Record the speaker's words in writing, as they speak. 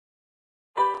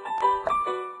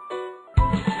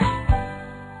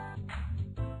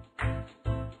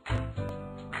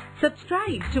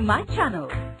Subscribe to my channel.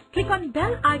 Click on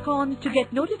bell icon to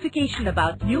get notification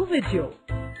about new video.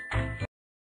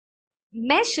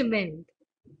 Measurement.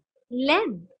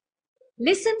 Length.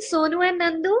 Listen, Sonu and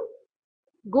Nandu.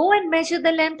 Go and measure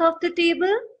the length of the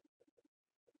table.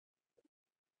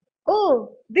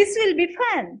 Oh, this will be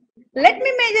fun. Let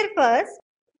me measure first.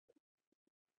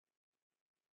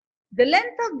 The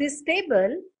length of this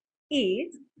table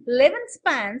is 11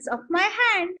 spans of my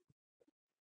hand.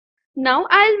 Now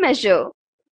I'll measure.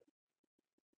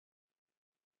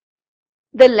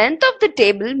 The length of the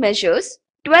table measures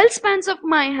 12 spans of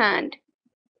my hand.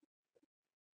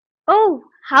 Oh,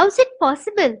 how's it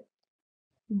possible?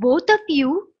 Both of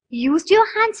you used your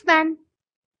hand span.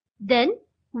 Then,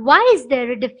 why is there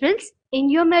a difference in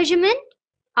your measurement?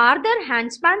 Are their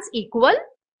hand spans equal?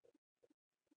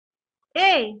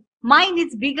 Hey, mine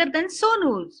is bigger than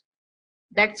Sonu's.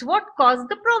 That's what caused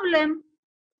the problem.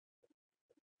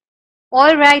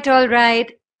 All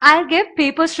right. I'll give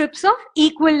paper strips of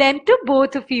equal length to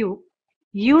both of you.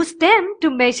 Use them to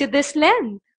measure this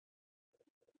length.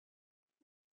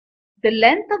 The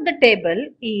length of the table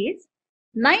is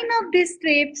 9 of these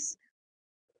strips.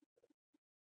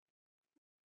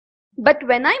 But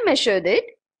when I measured it,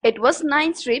 it was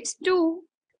 9 strips too.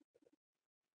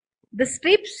 The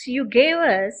strips you gave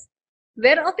us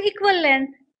were of equal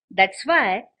length. That's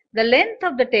why the length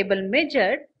of the table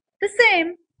measured the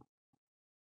same.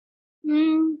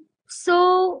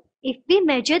 So, if we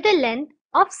measure the length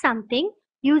of something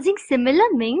using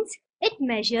similar means, it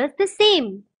measures the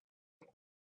same.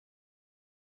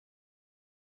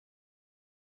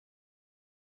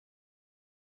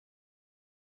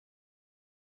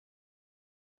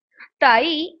 Tai,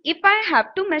 if I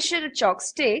have to measure a chalk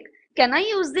stick, can I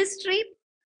use this strip?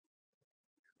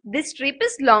 This strip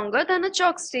is longer than a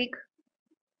chalk stick.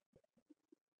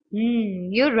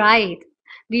 You're right.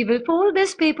 We will fold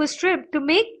this paper strip to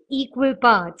make equal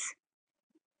parts.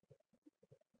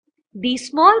 These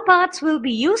small parts will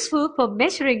be useful for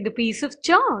measuring the piece of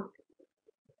chalk.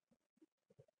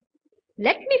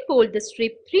 Let me fold the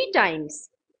strip 3 times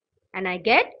and I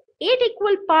get 8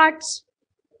 equal parts.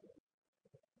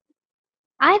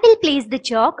 I will place the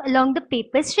chalk along the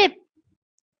paper strip.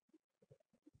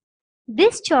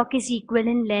 This chalk is equal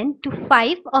in length to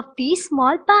 5 of these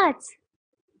small parts.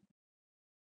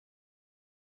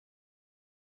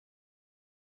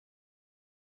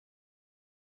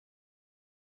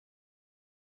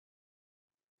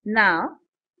 Now,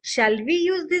 shall we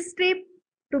use this strip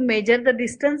to measure the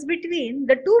distance between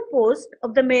the 2 posts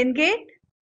of the main gate?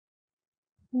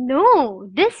 No,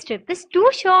 this strip is too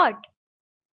short.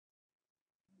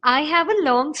 I have a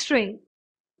long string.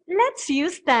 Let's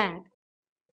use that.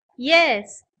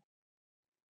 Yes.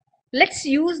 Let's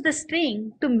use the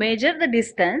string to measure the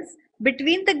distance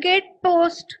between the gate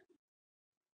post.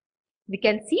 We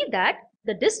can see that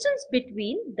the distance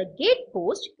between the gate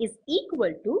post is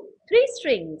equal to 3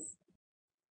 strings.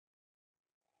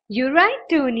 You're right,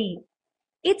 Tony.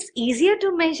 It's easier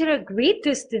to measure a great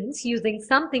distance using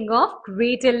something of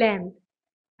greater length.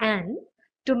 And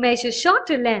to measure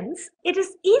shorter lengths, it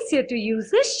is easier to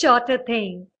use a shorter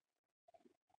thing.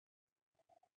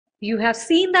 You have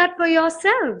seen that for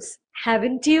yourselves,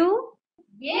 haven't you?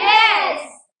 Yes!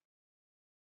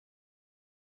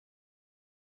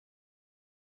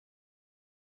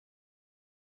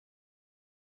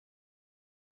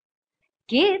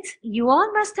 Kids, you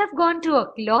all must have gone to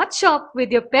a cloth shop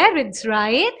with your parents,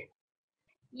 right?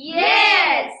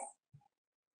 Yes!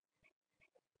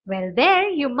 Well, there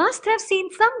you must have seen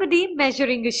somebody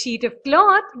measuring a sheet of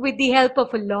cloth with the help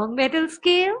of a long metal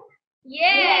scale.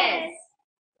 Yes!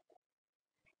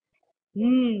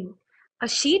 A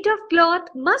sheet of cloth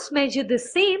must measure the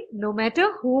same no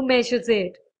matter who measures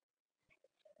it.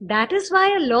 That is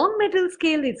why a long metal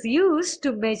scale is used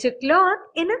to measure cloth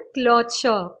in a cloth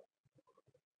shop.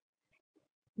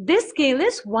 This scale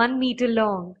is 1 meter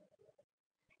long.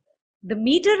 The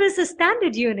meter is a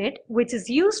standard unit which is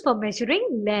used for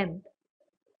measuring length.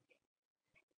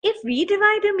 If we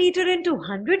divide a meter into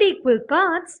 100 equal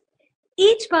parts,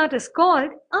 each part is called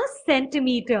a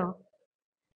centimeter.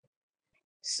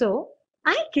 So,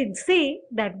 I can say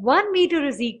that 1 meter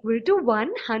is equal to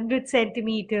 100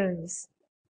 centimeters.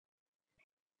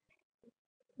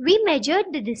 We measured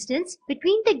the distance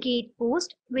between the gate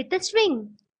post with a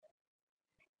string.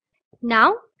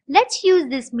 Now, let's use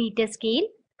this meter scale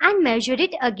and measure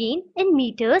it again in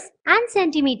meters and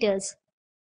centimeters.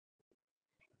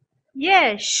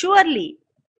 Yes, surely.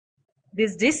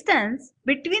 This distance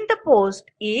between the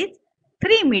post is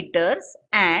 3 meters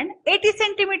and 80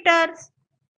 centimeters.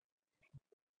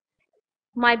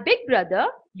 My big brother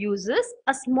uses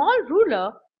a small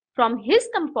ruler from his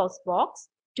compass box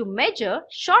to measure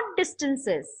short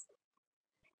distances.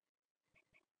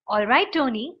 Alright,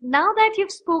 Tony, now that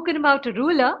you've spoken about a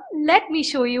ruler, let me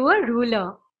show you a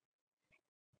ruler.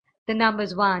 The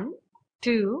numbers 1,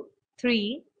 2,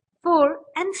 3, 4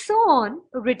 and so on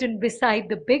written beside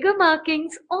the bigger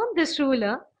markings on this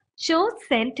ruler show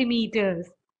centimeters.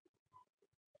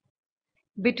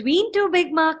 Between two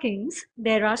big markings,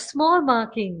 there are small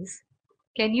markings.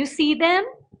 Can you see them?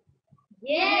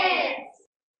 Yes.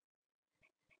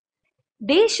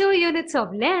 They show units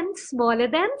of length smaller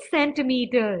than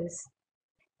centimeters.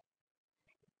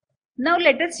 Now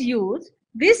let us use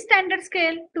this standard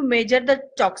scale to measure the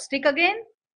chalk stick again.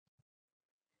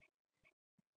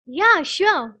 Yeah,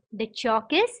 sure. The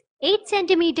chalk is 8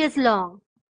 centimeters long.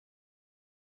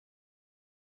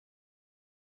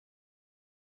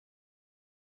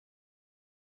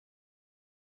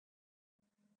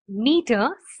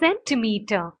 Meter,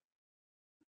 centimeter.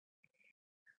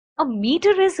 A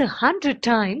meter is 100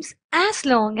 times as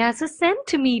long as a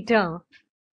centimeter.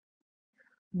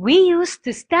 We use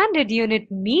the standard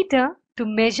unit meter to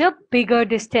measure bigger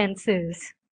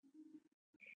distances.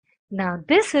 Now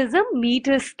this is a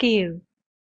meter scale.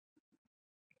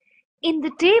 In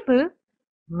the table,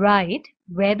 write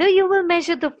whether you will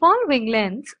measure the following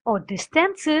lengths or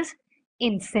distances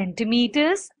in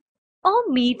centimeters or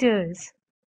meters.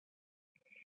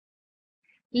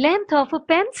 Length of a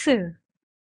pencil.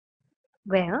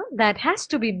 Well, that has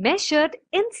to be measured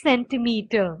in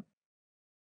centimeter.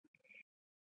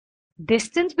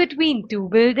 Distance between two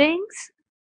buildings.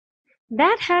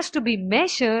 That has to be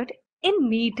measured in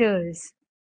meters.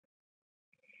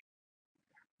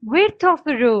 Width of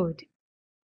a road.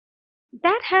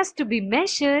 That has to be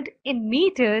measured in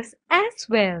meters as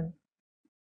well.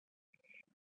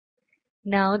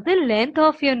 Now the length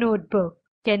of your notebook.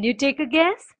 Can you take a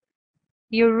guess?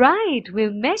 You're right,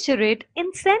 we'll measure it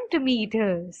in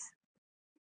centimeters.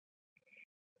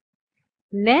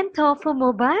 Length of a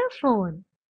mobile phone.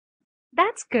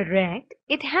 That's correct.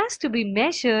 It has to be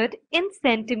measured in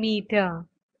centimeter.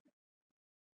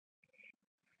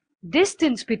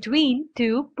 Distance between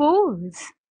two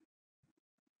poles.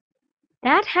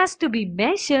 That has to be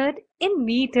measured in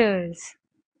meters.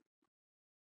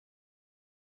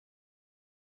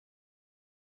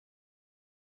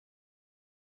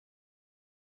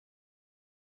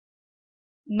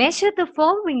 Measure the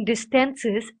following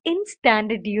distances in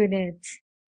standard units.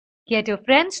 Get your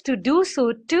friends to do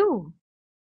so too.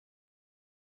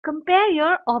 Compare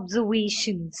your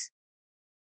observations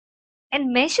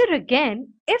and measure again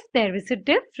if there is a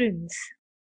difference.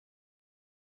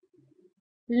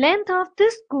 Length of the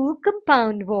school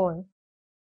compound wall.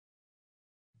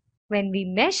 When we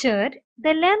measured,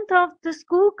 the length of the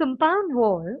school compound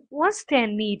wall was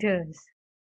 10 meters.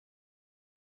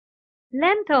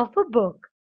 Length of a book.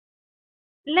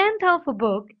 Length of a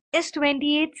book is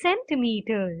 28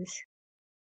 centimeters.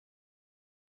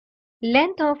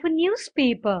 Length of a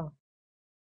newspaper.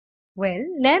 Well,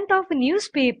 length of a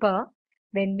newspaper,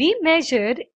 when we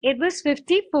measured, it was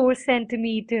 54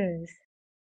 centimeters.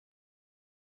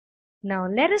 Now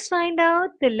let us find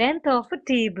out the length of a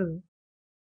table.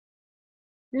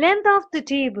 Length of the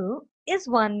table is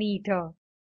 1 meter.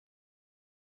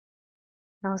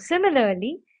 Now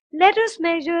similarly, let us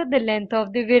measure the length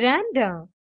of the veranda.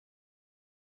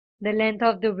 The length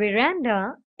of the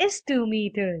veranda is 2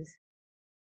 meters.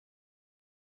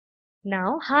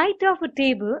 Now height of a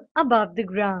table above the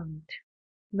ground.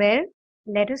 Well,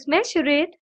 let us measure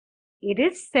it. It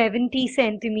is 70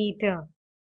 centimeter.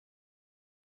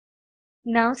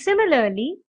 Now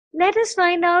similarly, let us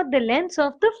find out the lengths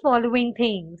of the following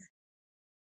things.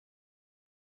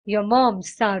 Your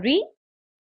mom's sari.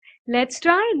 Let's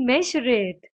try and measure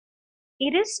it.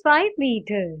 It is 5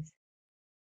 meters.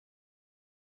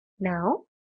 Now,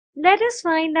 let us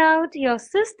find out your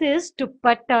sister's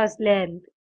dupatta's length.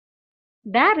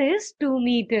 That is 2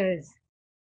 meters.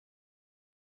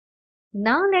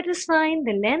 Now let us find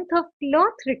the length of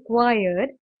cloth required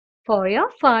for your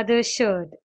father's shirt.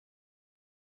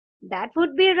 That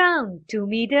would be around 2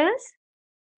 meters.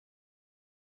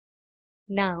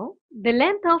 Now, the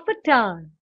length of a towel.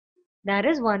 That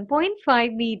is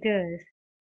 1.5 meters.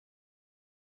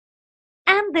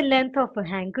 And the length of a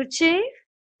handkerchief.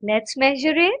 Let's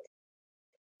measure it.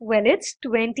 Well, it's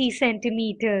 20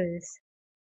 centimeters.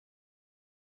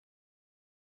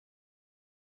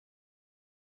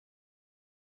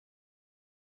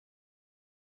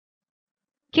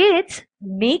 Kids,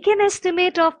 make an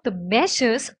estimate of the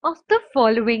measures of the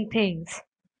following things.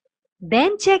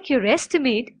 Then check your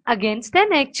estimate against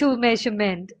an actual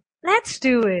measurement. Let's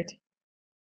do it.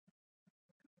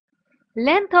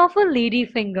 Length of a lady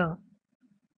finger.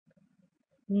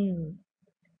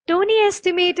 Tony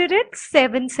estimated it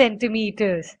 7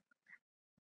 centimeters.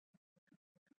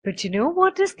 But you know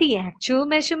what is the actual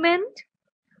measurement?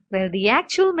 Well, the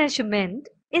actual measurement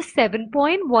is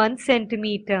 7.1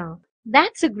 centimeter.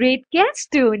 That's a great guess,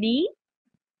 Tony.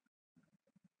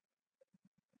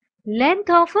 Length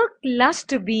of a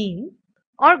cluster bean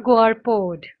or guar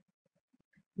pod.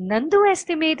 Nandu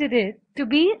estimated it to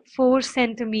be 4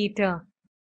 centimeter.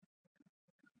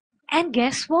 And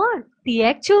guess what? The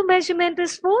actual measurement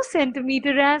is 4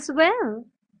 centimeter as well.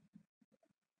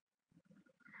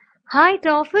 Height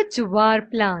of a jowar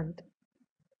plant.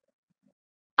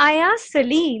 I asked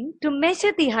Salim to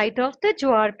measure the height of the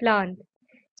jowar plant.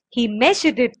 He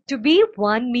measured it to be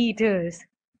 1 meters.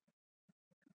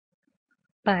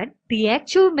 But the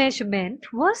actual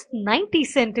measurement was 90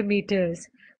 centimeters.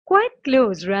 Quite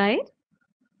close, right?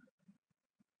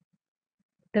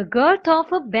 The girth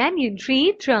of a banyan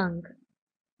tree trunk.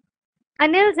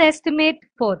 Anil's estimate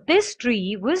for this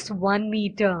tree was 1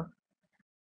 meter.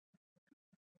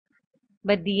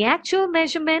 But the actual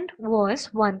measurement was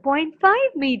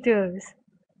 1.5 meters.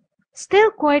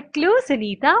 Still quite close,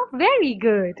 Anita. Very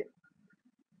good.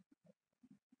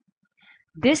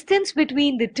 Distance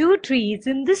between the two trees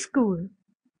in the school.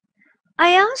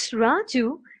 I asked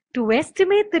Raju to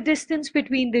estimate the distance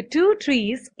between the two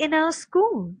trees in our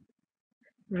school.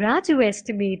 Raju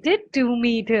estimated 2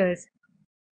 meters.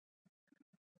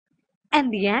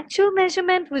 And the actual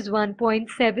measurement was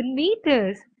 1.7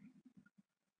 meters.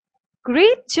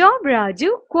 Great job,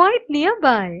 Raju. Quite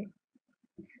nearby.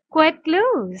 Quite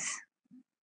close.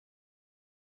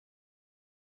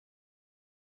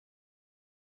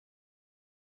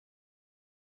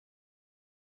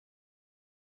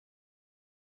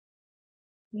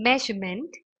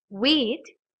 Measurement, weight,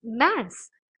 mass.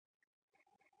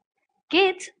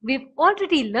 Kids, we've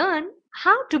already learned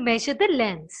how to measure the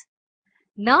lengths.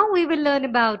 Now we will learn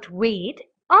about weight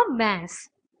or mass.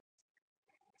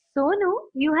 Sonu,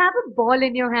 you have a ball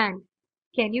in your hand.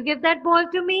 Can you give that ball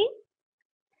to me?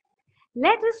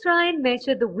 Let us try and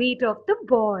measure the weight of the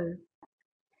ball.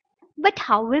 But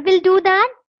how we will do that?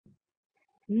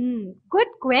 Good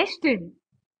question.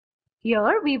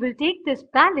 Here we will take this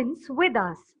balance with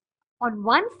us. On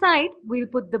one side we'll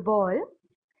put the ball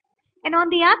and on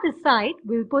the other side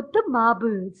we'll put the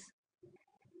marbles.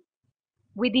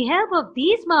 With the help of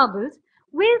these marbles,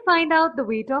 we'll find out the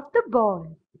weight of the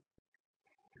ball.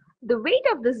 The weight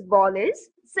of this ball is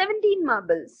 17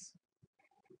 marbles.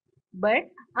 But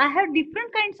I have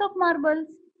different kinds of marbles.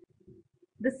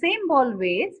 The same ball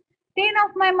weighs 10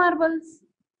 of my marbles.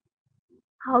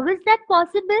 How is that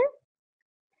possible?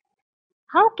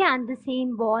 How can the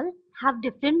same ball have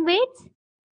different weights?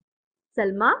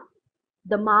 Salma,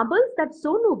 the marbles that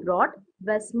Sonu brought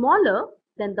were smaller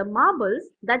than the marbles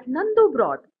that Nandu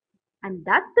brought. And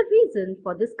that's the reason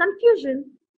for this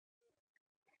confusion.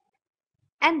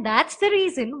 And that's the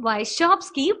reason why shops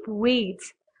keep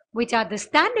weights, which are the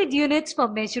standard units for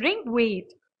measuring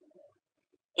weight.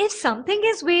 If something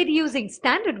is weighed using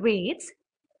standard weights,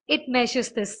 it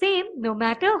measures the same no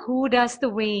matter who does the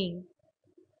weighing.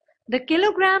 The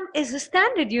kilogram is a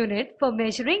standard unit for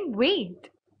measuring weight.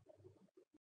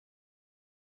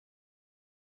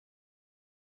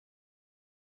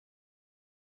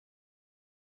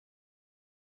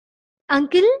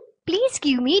 Uncle, please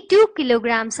give me 2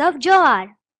 kilograms of jowar.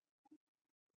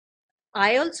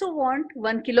 I also want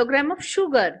 1 kilogram of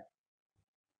sugar.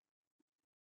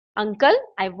 Uncle,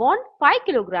 I want 5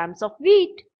 kilograms of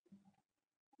wheat.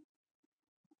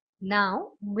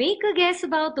 Now, make a guess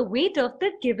about the weight of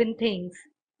the given things.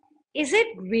 Is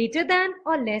it greater than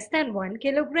or less than 1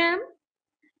 kilogram?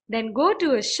 Then go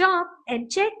to a shop and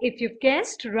check if you've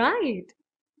guessed right.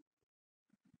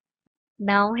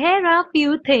 Now, here are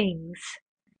few things.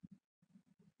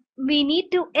 We need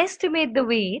to estimate the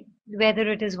weight,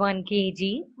 whether it is 1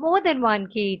 kg, more than 1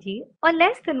 kg, or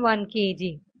less than 1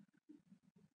 kg.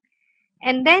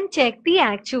 And then check the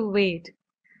actual weight.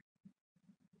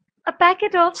 A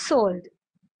packet of salt.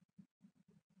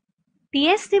 The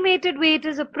estimated weight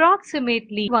is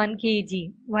approximately 1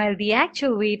 kg, while the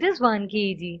actual weight is 1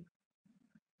 kg.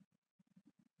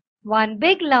 One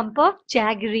big lump of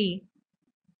jaggery.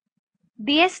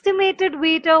 The estimated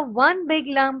weight of one big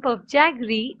lump of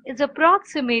jaggery is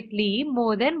approximately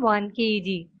more than 1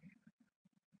 kg,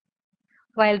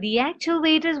 while the actual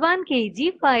weight is 1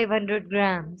 kg 500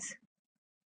 grams.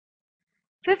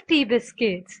 50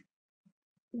 biscuits.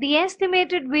 The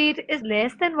estimated weight is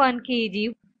less than 1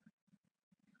 kg,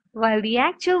 while the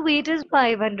actual weight is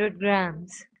 500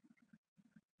 grams.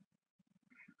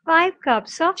 5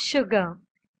 cups of sugar.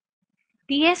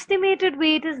 The estimated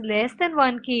weight is less than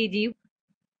 1 kg,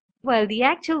 while the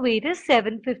actual weight is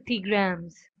 750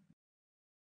 grams.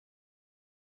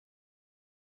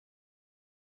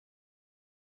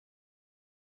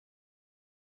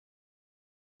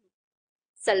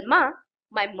 Salma,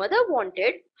 my mother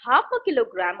wanted half a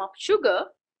kilogram of sugar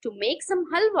to make some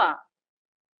halwa.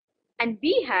 And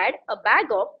we had a bag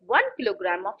of 1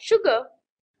 kilogram of sugar.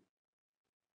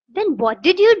 Then what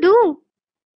did you do?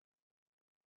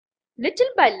 Little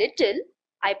by little,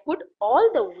 I put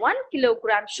all the 1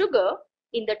 kilogram sugar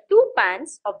in the 2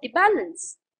 pans of the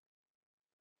balance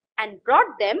and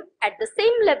brought them at the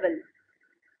same level.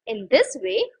 In this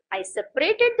way, I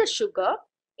separated the sugar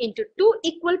into 2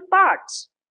 equal parts.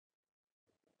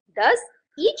 Thus,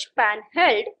 each pan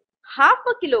held half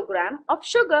a kilogram of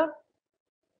sugar.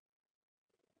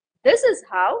 This is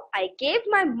how I gave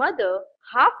my mother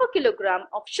half a kilogram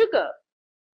of sugar.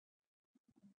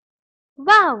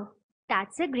 Wow,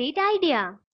 that's a great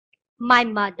idea. My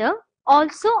mother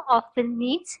also often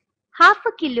needs half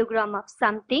a kilogram of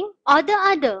something or the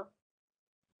other.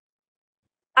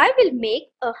 I will make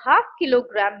a half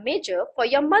kilogram measure for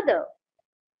your mother.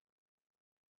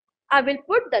 I will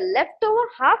put the leftover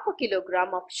half a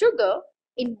kilogram of sugar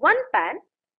in one pan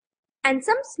and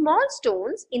some small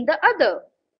stones in the other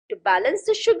to balance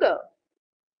the sugar.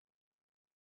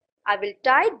 I will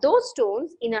tie those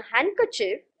stones in a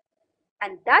handkerchief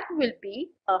and that will be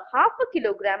a half a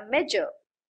kilogram measure.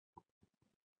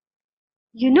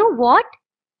 You know what?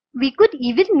 We could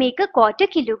even make a quarter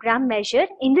kilogram measure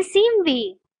in the same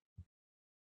way.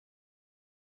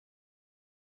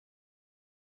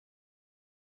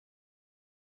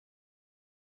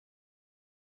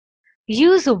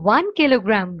 Use a 1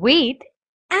 kilogram weight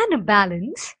and a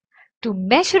balance to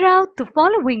measure out the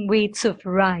following weights of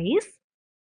rice,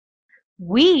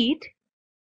 wheat,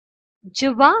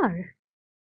 jawar,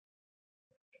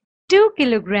 2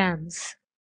 kilograms,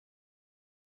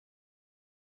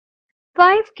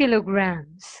 5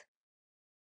 kilograms,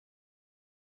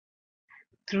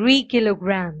 3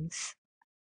 kilograms,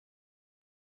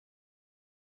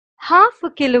 half a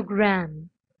kilogram,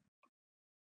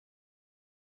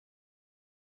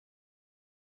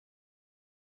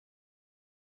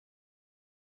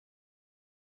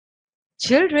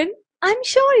 Children, I'm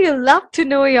sure you love to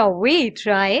know your weight,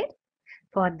 right?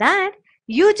 For that,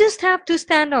 you just have to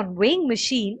stand on weighing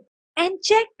machine and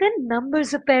check the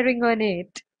numbers appearing on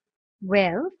it.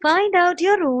 Well, find out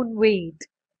your own weight.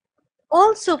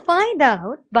 Also find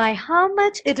out by how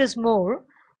much it is more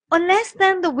or less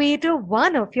than the weight of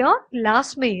one of your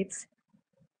classmates.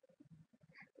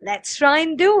 Let's try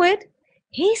and do it.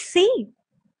 Hey, see.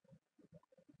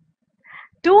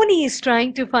 Tony is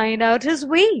trying to find out his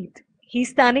weight.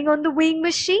 He's standing on the weighing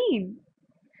machine.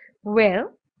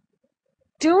 Well,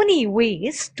 Tony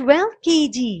weighs 12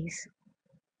 kgs.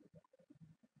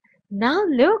 Now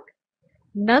look,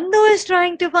 Nandu is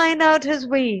trying to find out his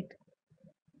weight.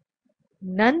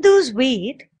 Nandu's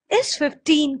weight is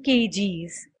 15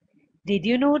 kgs. Did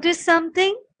you notice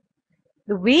something?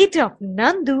 The weight of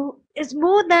Nandu is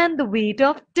more than the weight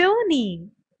of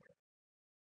Tony.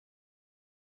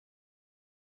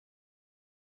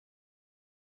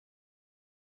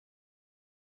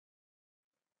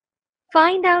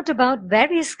 Find out about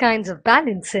various kinds of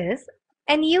balances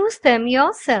and use them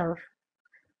yourself.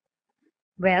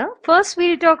 Well, first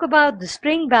we'll talk about the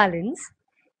spring balance.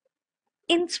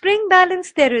 In spring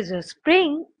balance, there is a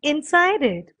spring inside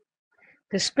it.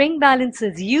 The spring balance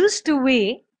is used to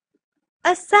weigh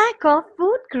a sack of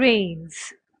food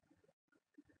grains.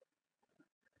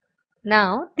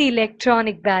 Now, the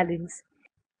electronic balance.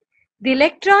 The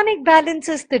electronic balance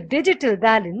is the digital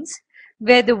balance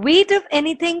where the weight of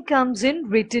anything comes in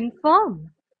written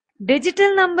form.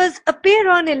 Digital numbers appear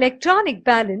on electronic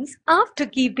balance after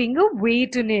keeping a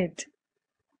weight in it.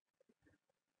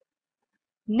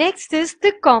 Next is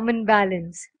the common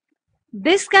balance.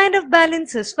 This kind of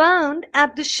balance is found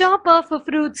at the shop of a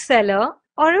fruit seller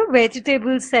or a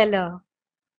vegetable seller.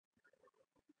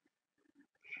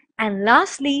 And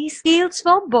lastly, scales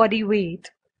for body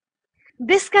weight.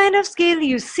 This kind of scale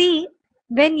you see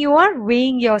when you are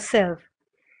weighing yourself.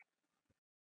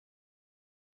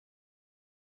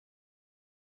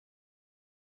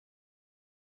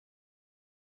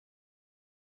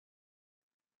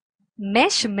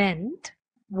 Measurement,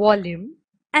 volume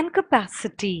and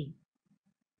capacity.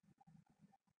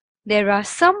 There are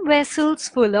some vessels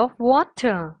full of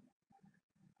water.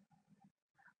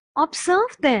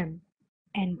 Observe them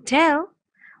and tell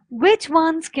which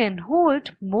ones can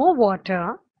hold more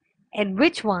water and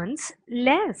which ones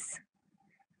less.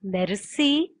 Let us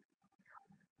see.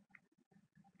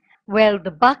 Well, the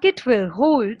bucket will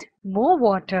hold more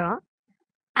water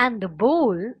and the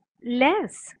bowl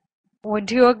less.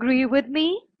 Won't you agree with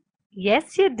me?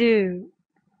 Yes, you do.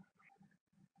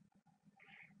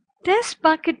 This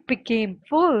bucket became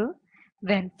full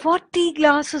when 40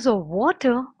 glasses of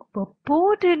water were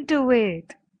poured into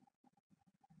it.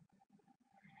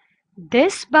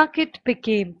 This bucket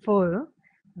became full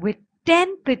with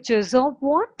 10 pitchers of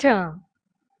water.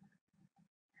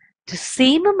 The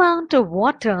same amount of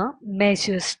water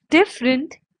measures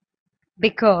different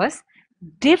because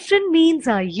different means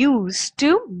are used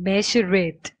to measure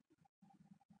it.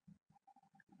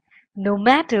 No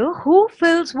matter who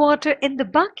fills water in the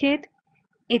bucket,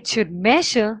 it should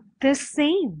measure the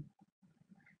same.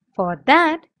 For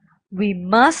that, we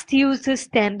must use the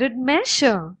standard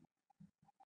measure.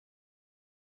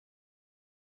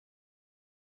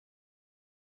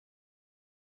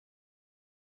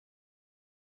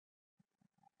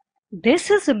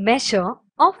 This is a measure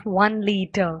of 1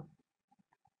 liter.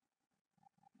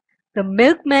 The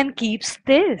milkman keeps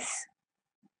this.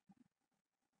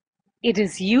 It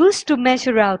is used to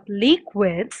measure out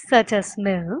liquids such as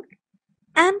milk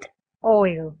and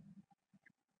oil.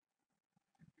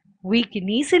 We can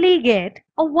easily get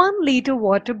a 1 liter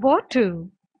water bottle.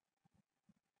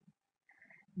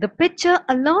 The picture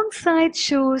alongside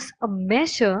shows a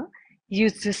measure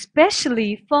used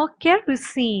especially for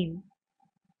kerosene.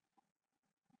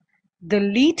 The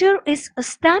liter is a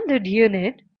standard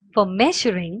unit for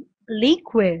measuring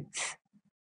liquids.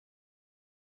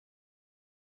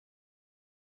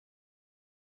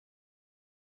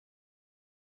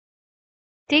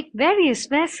 Take various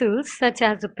vessels such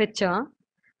as a pitcher,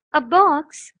 a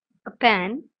box, a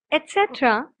pan,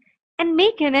 etc. and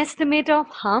make an estimate of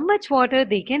how much water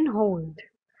they can hold.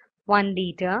 1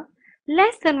 liter,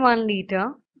 less than 1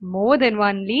 liter, more than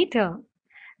 1 liter.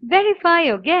 Verify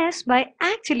your guess by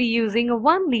actually using a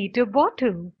 1 liter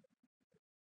bottle.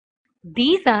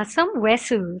 These are some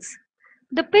vessels.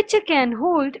 The pitcher can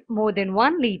hold more than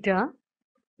 1 liter.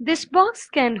 This box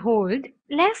can hold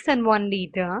less than 1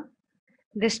 liter.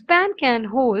 This pan can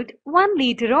hold 1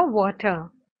 liter of water.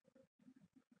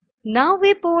 Now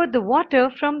we pour the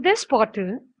water from this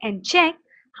bottle and check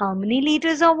how many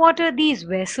liters of water these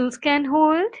vessels can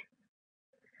hold.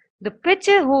 The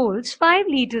pitcher holds 5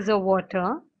 liters of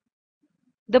water.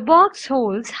 The box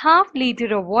holds half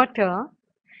liter of water.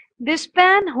 This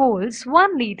pan holds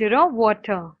 1 liter of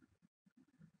water.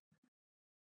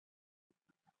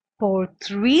 Pour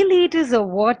 3 liters of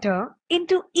water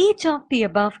into each of the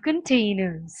above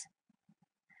containers.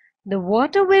 The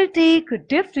water will take a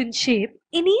different shape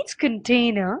in each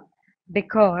container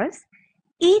because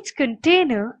each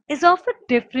container is of a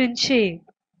different shape.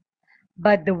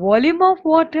 But the volume of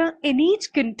water in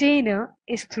each container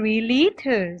is 3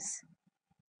 liters.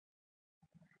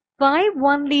 5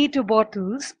 1-liter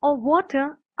bottles of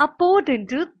water are poured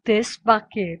into this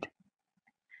bucket.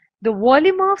 The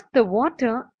volume of the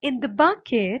water in the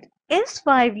bucket is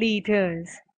 5 liters.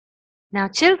 Now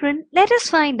children, let us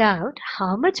find out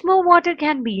how much more water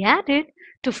can be added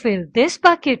to fill this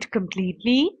bucket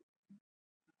completely.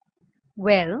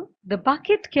 Well, the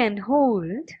bucket can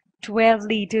hold 12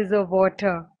 liters of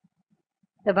water.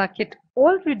 The bucket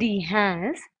already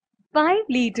has 5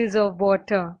 liters of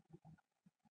water.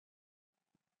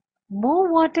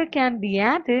 More water can be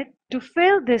added to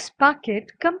fill this bucket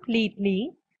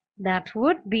completely. That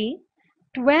would be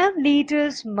 12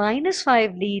 liters minus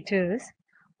 5 liters,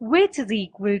 which is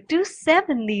equal to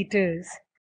 7 liters.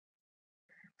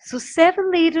 So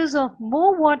 7 liters of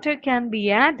more water can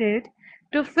be added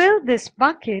to fill this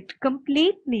bucket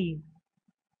completely.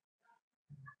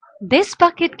 This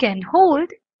bucket can hold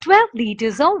 12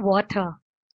 liters of water.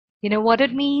 You know what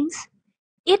it means?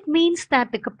 It means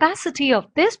that the capacity of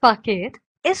this bucket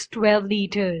is 12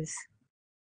 liters.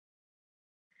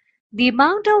 The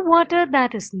amount of water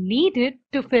that is needed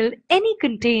to fill any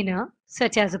container,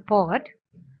 such as a pot,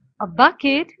 a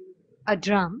bucket, a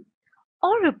drum,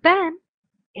 or a pan,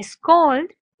 is called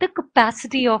the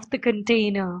capacity of the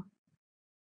container.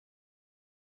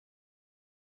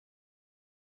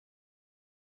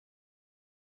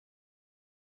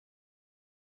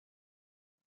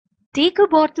 Take a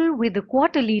bottle with a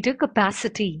quarter-liter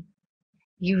capacity.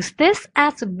 Use this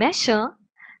as a measure.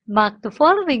 Mark the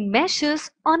following measures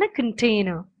on a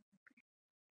container.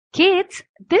 Kids,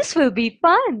 this will be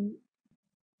fun.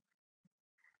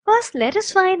 First, let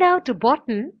us find out a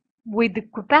bottle with the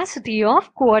capacity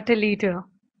of quarter-liter.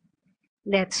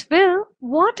 Let's fill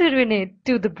water in it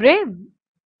to the brim.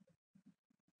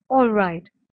 Alright.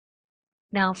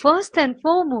 Now first and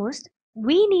foremost,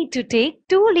 we need to take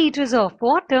 2 liters of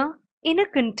water in a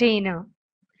container.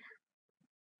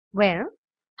 Well,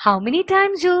 How many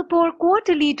times you'll pour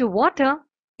quarter liter water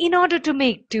in order to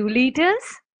make 2 liters?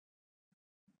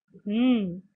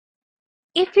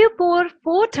 If you pour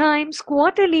 4 times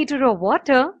quarter liter of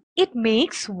water, it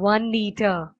makes 1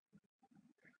 liter.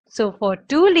 So for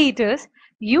 2 liters,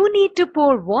 you need to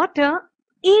pour water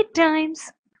 8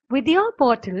 times with your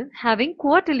bottle having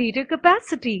quarter liter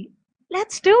capacity.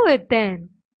 Let's do it then.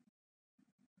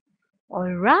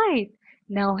 Alright,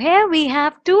 now here we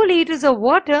have 2 liters of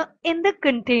water in the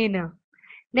container.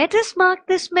 Let us mark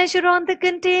this measure on the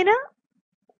container.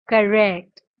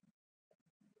 Correct.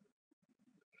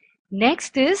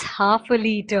 Next is half a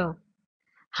liter.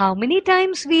 How many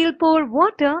times we'll pour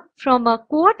water from a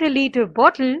quarter liter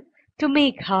bottle to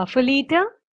make half a liter?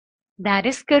 That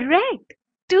is correct.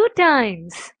 2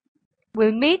 times.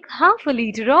 We'll make half a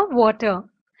liter of water.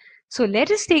 So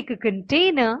let us take a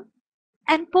container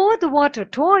and pour the water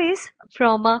twice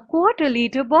from a quarter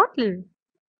liter bottle.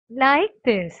 Like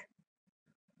this.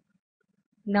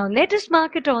 Now let us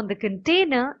mark it on the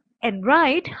container and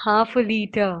write half a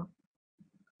liter.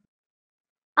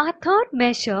 Our third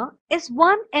measure is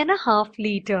 1.5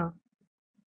 liter.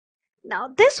 Now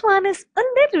this one is a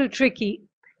little tricky.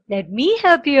 Let me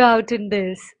help you out in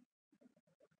this.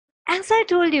 As I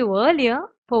told you earlier,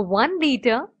 for 1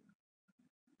 liter,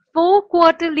 4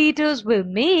 quarter liters will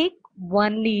make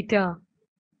 1 liter.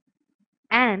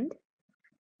 And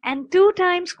 2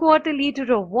 times quarter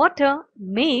liter of water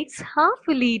makes half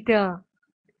a liter.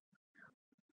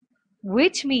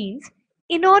 Which means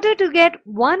in order to get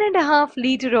 1.5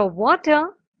 liter of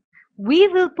water, we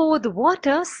will pour the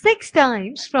water 6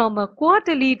 times from a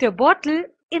quarter liter bottle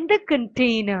in the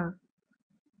container.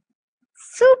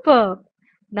 Superb!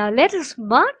 Now let us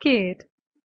mark it.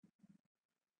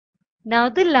 Now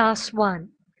the last one.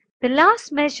 The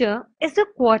last measure is a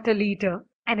quarter liter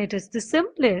and it is the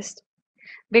simplest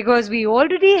because we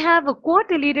already have a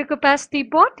quarter liter capacity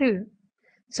bottle.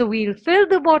 So we'll fill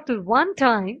the bottle 1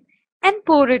 time and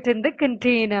pour it in the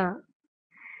container.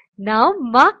 Now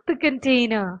mark the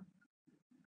container.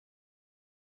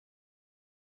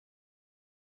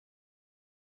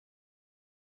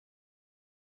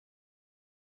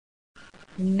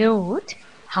 Note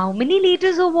how many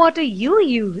liters of water you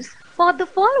use for the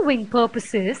following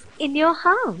purposes in your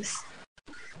house.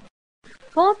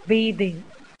 For bathing,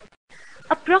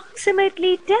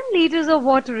 approximately 10 liters of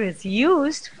water is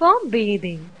used for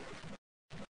bathing.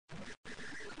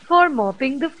 For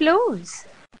mopping the floors,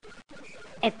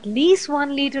 at least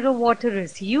 1 liter of water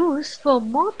is used for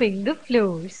mopping the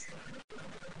floors.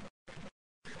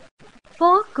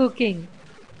 For cooking,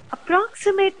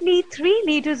 approximately 3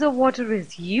 liters of water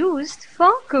is used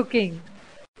for cooking.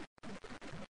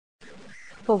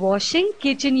 For washing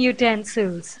kitchen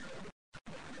utensils,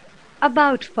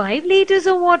 about 5 liters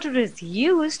of water is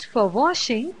used for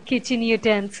washing kitchen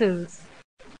utensils.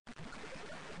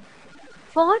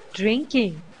 For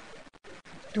drinking,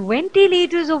 20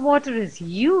 liters of water is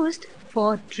used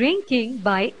for drinking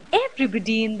by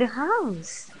everybody in the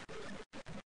house.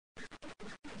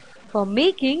 For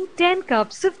making 10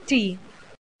 cups of tea,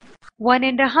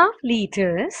 1.5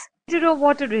 liters of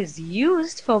water is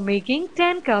used for making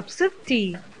 10 cups of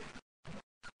tea.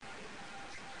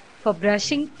 For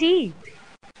brushing teeth,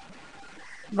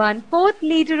 1/4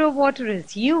 liter of water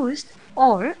is used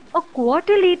or a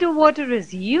quarter liter water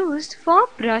is used for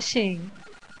brushing.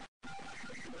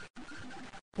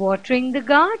 Watering the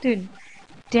garden,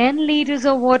 10 liters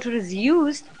of water is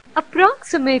used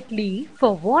approximately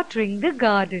for watering the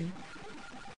garden.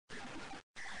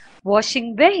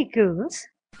 Washing vehicles,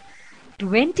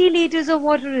 20 liters of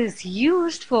water is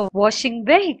used for washing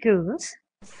vehicles.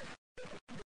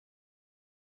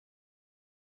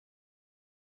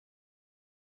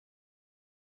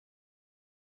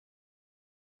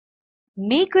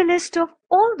 Make a list of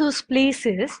all those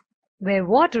places where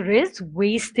water is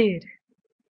wasted.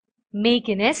 Make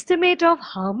an estimate of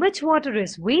how much water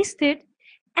is wasted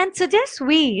and suggest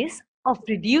ways of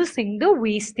reducing the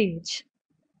wastage.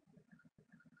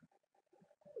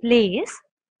 Place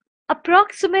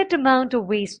approximate amount of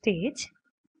wastage.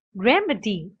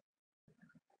 Remedy.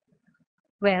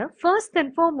 Well, first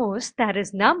and foremost, that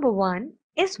is number 1,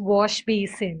 is wash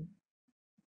basin.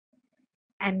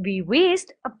 And we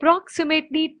waste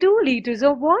approximately 2 liters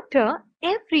of water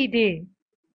every day.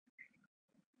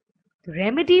 The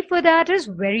remedy for that is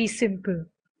very simple.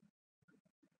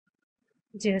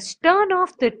 Just turn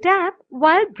off the tap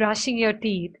while brushing your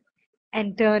teeth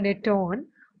and turn it on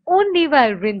only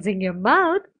while rinsing your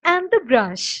mouth and the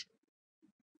brush.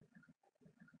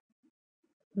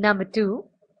 Number 2.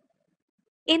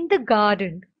 In the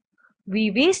garden, we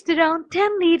waste around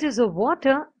 10 liters of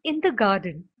water in the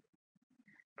garden.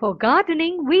 For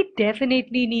gardening, we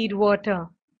definitely need water.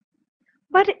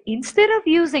 But instead of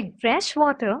using fresh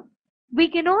water, we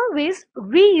can always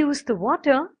reuse the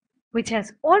water which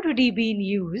has already been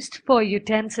used for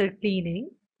utensil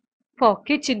cleaning, for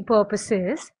kitchen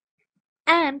purposes,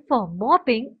 and for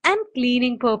mopping and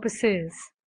cleaning purposes.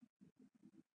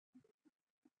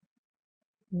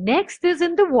 Next is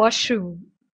in the washroom.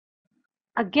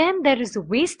 Again, there is a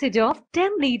wastage of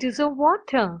 10 liters of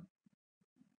water.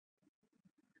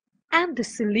 And the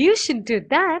solution to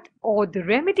that, or the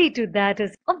remedy to that,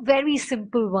 is a very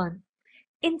simple one.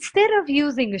 Instead of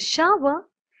using a shower,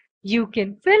 you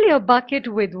can fill your bucket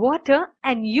with water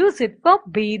and use it for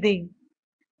bathing.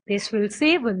 This will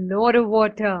save a lot of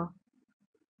water.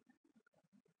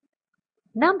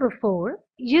 Number 4.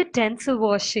 Utensil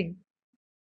washing.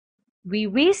 We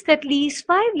waste at least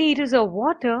 5 liters of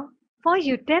water for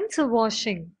utensil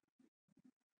washing.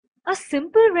 A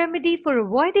simple remedy for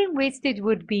avoiding wastage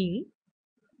would be,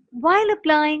 while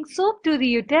applying soap to the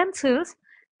utensils,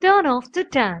 turn off the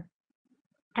tap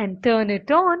and turn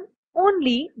it on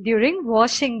only during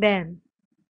washing them.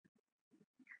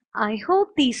 I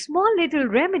hope these small little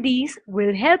remedies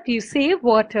will help you save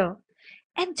water.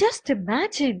 And just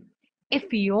imagine, if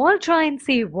we all try and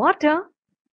save water,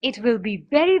 it will be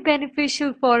very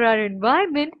beneficial for our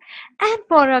environment and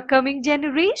for our coming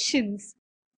generations.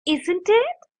 Isn't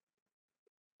it?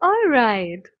 All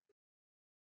right.